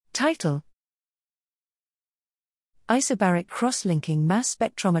Title: Isobaric crosslinking mass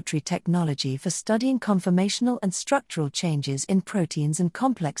spectrometry technology for studying conformational and structural changes in proteins and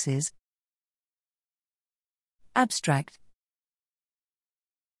complexes. Abstract: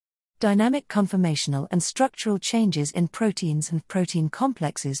 Dynamic conformational and structural changes in proteins and protein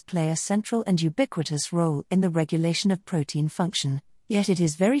complexes play a central and ubiquitous role in the regulation of protein function, yet it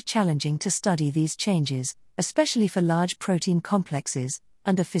is very challenging to study these changes, especially for large protein complexes,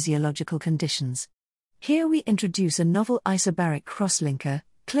 under physiological conditions. Here we introduce a novel isobaric crosslinker,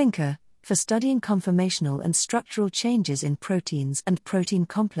 clinker, for studying conformational and structural changes in proteins and protein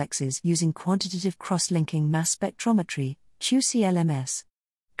complexes using quantitative crosslinking mass spectrometry, QCLMS.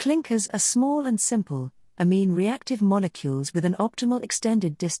 Clinkers are small and simple, amine reactive molecules with an optimal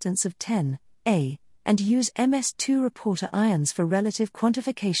extended distance of 10 A, and use MS2 reporter ions for relative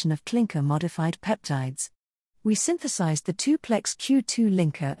quantification of clinker-modified peptides. We synthesized the 2-plex Q2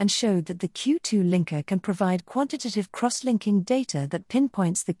 linker and showed that the Q2 linker can provide quantitative cross-linking data that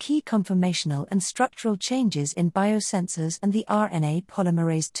pinpoints the key conformational and structural changes in biosensors and the RNA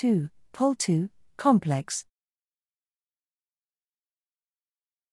polymerase II, Pol II, complex.